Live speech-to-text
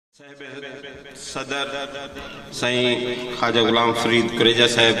सदर साईं ख्वाजा गुलाम फरीद कुरेजा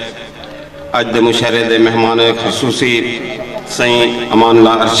साहब अज दे मुशायरे दे मेहमान खसूसी साईं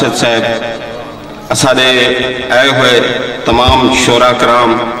अमानुल्लाह अरशद साहब असाडे आए हुए तमाम शोरा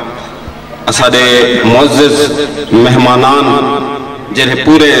कराम असाडे मुअज़्ज़िज़ मेहमानान जिन्हें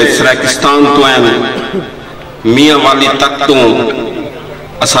पूरे सराकिस्तान तो हैं मियाँ वाली तक तो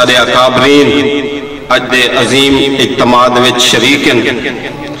असाडे अकाबरीन अज दे अजीम इज्तिमाद विच शरीक हैं।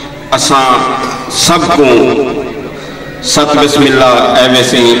 असा सबको सत बिस्मिल्लाह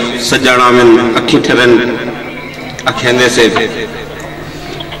ऐवेसी सजाना में अखी ठरन अखेंदे से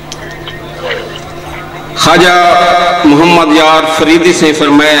ख्वाजा मोहम्मद यार फरीदी से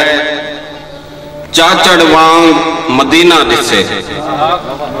फरमाया चाचड़ वांग मदीना दिसे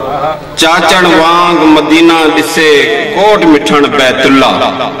चाचड़ वांग मदीना दिसे कोट मिठन बैतुल्ला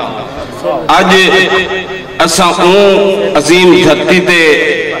अज असा अजीम धरती ते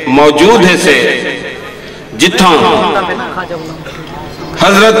मौजूद है से जिथा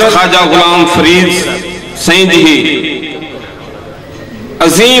हजरत ख्वाजा गुलाम फरीद साईं जी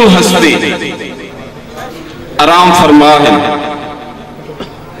अजीम हस्ती आराम फरमा है।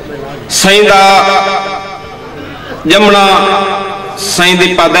 साईं दा जमना साईं दी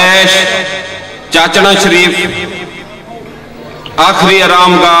पैदाइश चाचड़ा शरीफ आखिरी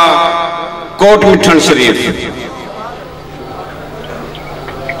आराम का कोट मिठन शरीफ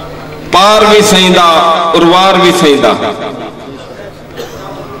पार भी सईदा उर्वार भी सईदा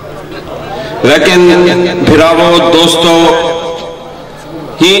लेकिन भिरावो दोस्तों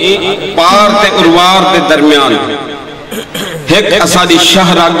ही पार ते उर्वार के दरमियान एक असादी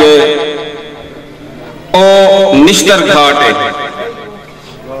शहरग ओ निश्तर घाट है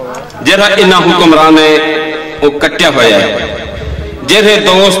जरा इन्ह हुक्मरान ने वो कट्या होया है जेरे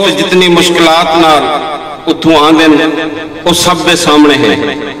दोस्त जितनी मुश्किलात नाल उथों आंदे वो सब दे सामने है।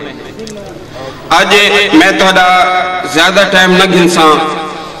 अज मैं थोड़ा ज्यादा टाइम न घिनसा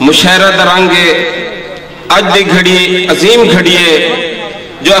मुशायरा दरांगे अज की घड़ी अजीम घड़ी है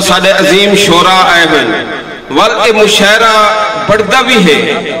जो साडे अजीम शोरा आए हुए वल ये मुशायरा बढ़ता भी है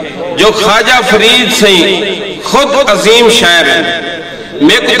जो ख्वाजा फरीद से खुद अजीम शायर है।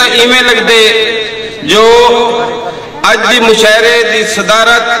 मेरे को तो इवें लगते जो अज की मुशायरे की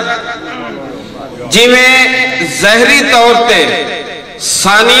सदारत जिमें जहरी तौर पर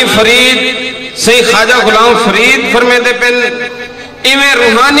सानी फरीद से ख्वाजा गुलाम फरीद फरमेंदे पेन इवें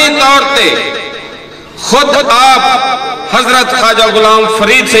रूहानी तौर पे खुद आप हजरत ख्वाजा गुलाम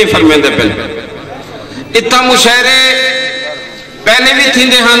फरीद से फरमेंदे पेन। इतना मुशायरे पहले भी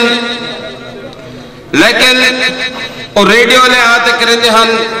थींदे हन लेकिन वो रेडियो ले आते करेंदे हन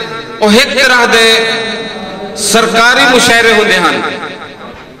वो एक तरह दे सरकारी मुशायरे होंदे हन।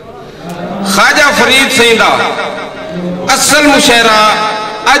 ख्वाजा फरीद सईं दा असल मुशायरा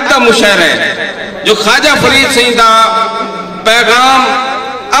अज दा मुशायरा है जो ख्वाजा फरीद सईं दा पैगाम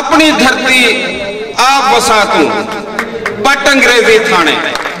अपनी धरती आप बसा तू पट अंग्रेजी थाने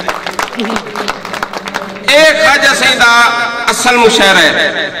एक ख्वाजा सईं दा असल मुशायरा है।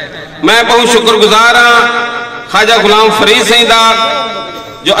 मैं बहुत शुक्रगुजार हाँ ख्वाजा गुलाम फरीद सईं दा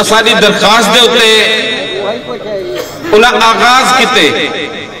जो असादी दरखास्त दे उत्ते उन्हें आगाज किते।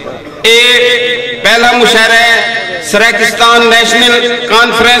 पहला मुशायरा है सराकिस्तान नेशनल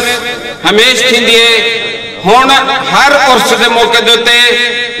कॉन्फ्रेंस हमेशा थी हुण हर उर्स के मौके के उत्ते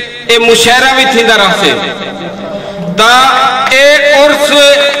ये मुशायरा भी थींदा रहसे ता ये उर्स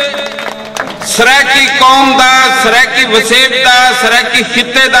सराकी कौम दा सराकी वसेब दा सराकी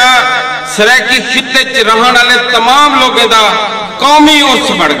खिते दा सराकी खिते च रहने वाले तमाम लोगों का कौमी उर्स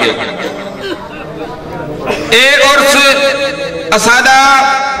बढ़ गए। ये उर्स असादा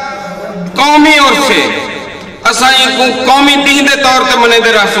कौमी उर्स है असा कौमी दीन के तौर पर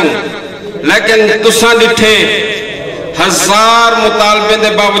मनेदे रहसूं लेकिन तुसा डिठे हजार मुतालबे के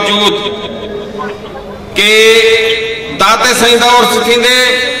बावजूद के दाते सही दा उर्स थींदे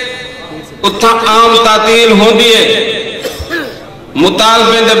उथा आम तातील होंदी है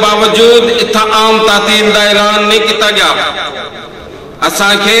मुतालबे के बावजूद इथा आम तातील का ऐलान नहीं किया गया।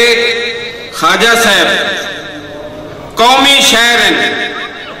 असा के ख्वाजा साहब कौमी शायर हैं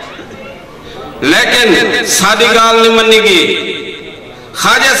लेकिन सादी गाल नहीं मनी गई।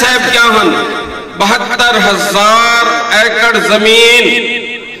 ख्वाजा साहब क्या हन 72,000 एकड़ जमीन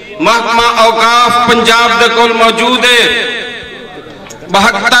महकमा औकाफ पंजाब दे कोल मौजूद है।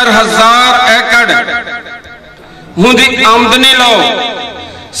 72,000 एकड़ हुंदी आमदनी लो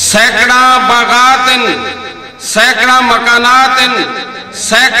सैकड़ा बागात सैकड़ा मकानात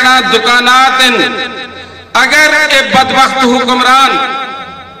सैकड़ा दुकानात। अगर ये बदबख्त हुक्मरान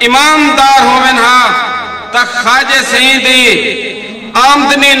ईमानदार होवेन हा तो ख्वाजे सईं दी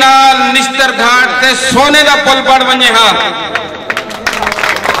आमदनी नाल निश्तर घाट ते सोने का पुल बन वने हाँ।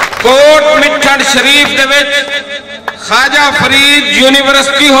 कोट मिठड़ शरीफ दे विच ख्वाजा फरीद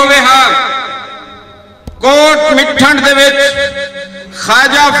यूनिवर्सिटी होवे हाँ। कोट मिठड़ दे विच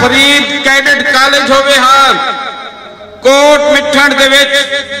ख्वाजा फरीद कैडेट कॉलेज होवे हाँ। कोट मिठड़ दे विच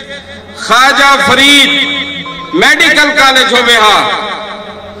ख्वाजा फरीद मेडिकल कॉलेज होवे हाँ।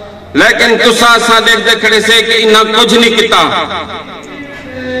 लेकिन तुसा असा देखते खड़े से कि इन्ना कुछ नहीं किता।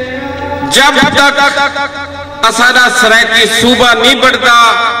 जब तक असादा सरायकी सूबा नहीं बढ़ता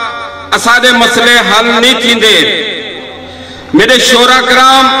असादे मसले हल नहीं थींदे। मेरे शोरा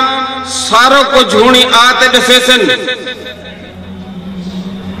कराम सारों को झूणी आते दसेसन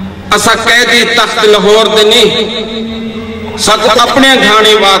असा कैदी तख्त लाहौर दे नहीं सक अपने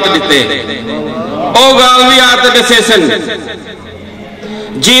घाणी बात दिते ओ गाल भी आते दसेसन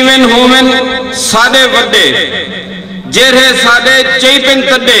जीवन होवन सादे वड्डे जेरे सादे चैपिन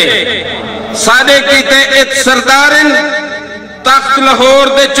तड्डे सादे कीते एक सरदारन तख्त लाहौर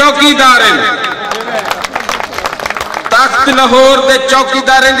दे चौकीदारन तख्त लाहौर दे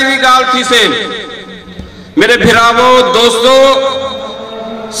चौकीदारन दी भी गाल थी से। मेरे भिरावो दोस्तों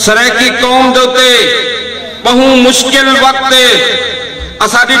सरायकी कौम दे उते बहु मुश्किल वक्त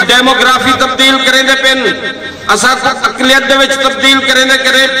असाडी डेमोग्राफी तब्दील करेंदे पिन असा को अकलियत दे विच तब्दील करेंदे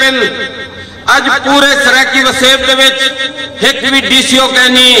करे पिन। अज पूरे सरायकी वसेब दे विच एक भी डीसीओ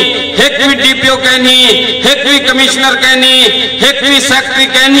कहनी एक भी डीपीओ कहनी एक भी कमिश्नर कहनी एक भी सेक्रेटरी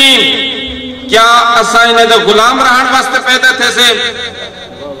कहनी। क्या असा इन्हें दे गुलाम रहन वास्ते पैदा थे से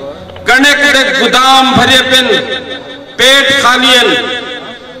कणक दे गुदाम भरे पिन पेट खालियन।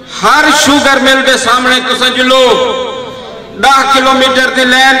 हर शुगर मिल दे सामने तुसा जुलो 10 किलोमीटर की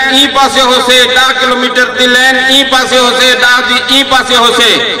लैन ई पासे हो से 10 किलोमीटर की लैन ई पासे हो से 10 दी ई पासे हो से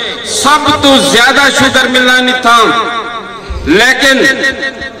सब तो ज्यादा शुगर मिलना नहीं था। लेकिन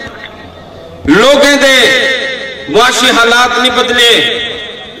लोगों दे मुआशी हालात नहीं बदले।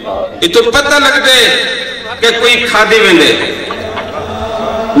 इतो पता लगते कि कोई खादे वेंदे।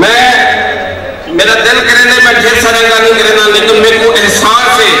 मैं मेरा दिल करे ने मैं ढेर सारे गाल नहीं करना लेकिन मेरे को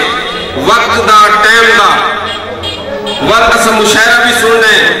एहसास है वक्त दा टाइम दा वल असा मुशायरा भी सुनना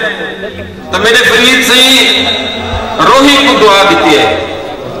है तो मेरे फरीद सही रोही को दुआ दी है।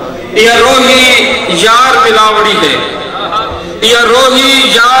 यह रोही यार मिलावड़ी है यह रोही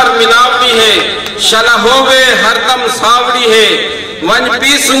यार मिलावड़ी है शला होवे हरदम सावड़ी है वन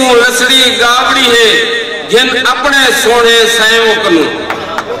पीसू लसड़ी गावड़ी है जिन अपने सोने सैव कनु।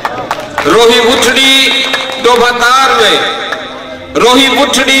 रोही उठड़ी डोभातार वे रोही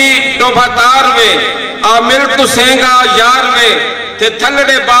उठड़ी डोभातार वे आ मिल तू सेंगा यार में ते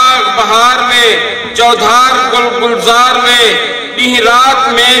थलड़े बाग बहार में चौधार गुल गुलजार में दी रात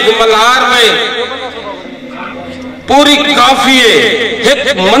में मल्हार में पूरी काफिए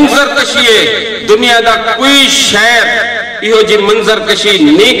एक मंजर कशिए दुनिया दा कोई शहर इहो जी मंजर कशी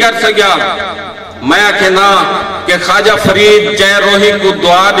नहीं कर सकिया। मैं कहना कि ख्वाजा फरीद जय रोही को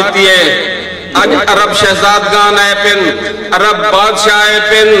दुआ दी है। अज अरब शहजादगान आए पिन अरब बादशाह आए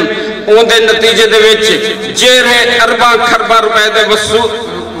पिन उनके नतीजे दे विच जेरे अरबा खरबा रुपए दे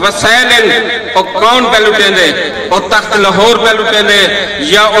वसैल और कौन पे लुटेंदे और तख्त लाहौर पे लुटेंदे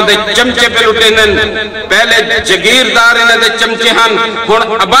या उनके चमचे पे लुटेंदे। पहले जगीरदार इन्हां दे चमचे हन हुण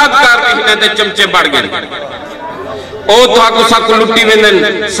आबादकार भी इन्हां दे चमचे बढ़ गए। ओ थाको साको लुटी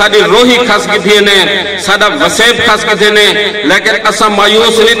वेंदन साडी रोही खस किथे ने साडा वसेब खस किथे ने। लेकिन असा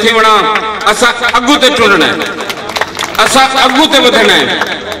मायूस नहीं थीवना असा अगू ते टुरना असा अगू ते वधना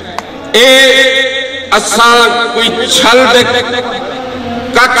ए असा कोई छल दे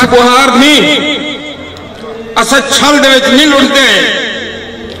कख बुहार नहीं असा छल दे विच नहीं लुटते।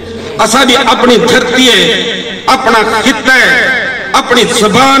 असा दी अपनी धरती है अपना खिता है अपनी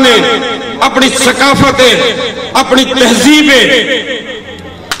जबान है अपनी सकाफत है अपनी तहजीब है।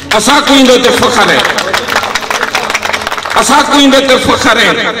 असा को इंदे ते फखर है असा को इंदे ते फखर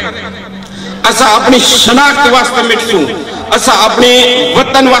है। असा अपनी शनाख्त वास्ते मिटसू असा अपने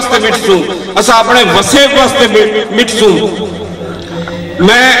वतन वास्ते मिटसू असा अपने वसेब वास्ते मिटसू।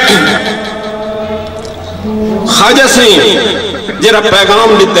 मैं ख्वाजा सिंह जरा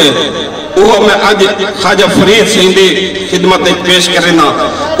पैगाम दिते वो मैं अज ख्वाजा फरीद सिंह की खिदमत पेश करना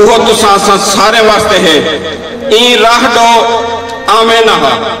वो तुसा सारे वास्ते है। ई राह दो आवे ना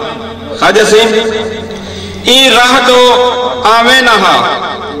ख्वाजा सिंह ई राह दो आवे ना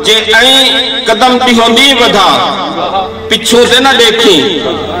जे आई कदम टिहोंदी वधा पिछू से ना देखी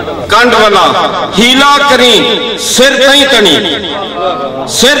कंड वाला हीला करी सिर तई तनी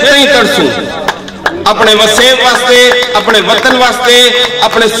सिर तई तरसू। अपने वसेब वास्ते अपने वतन वास्ते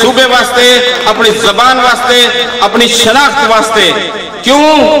अपने सूबे वास्ते अपनी जबान वास्ते अपनी शनाख्त वास्ते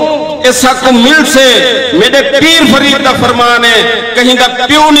क्यों ऐसा को मिल से मेरे पीर फरीद का फरमान है, कहीं का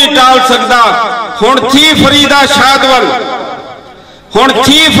प्यो नहीं टाल सकता। हुण थी फरीदा शादवल, हुण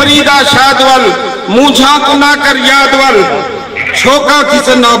थी फरीदा शादवल, मूझा को ना कर यादवल, छोका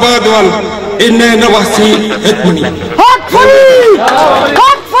किसन आबादवल, इन्ने नवासी एक मनी।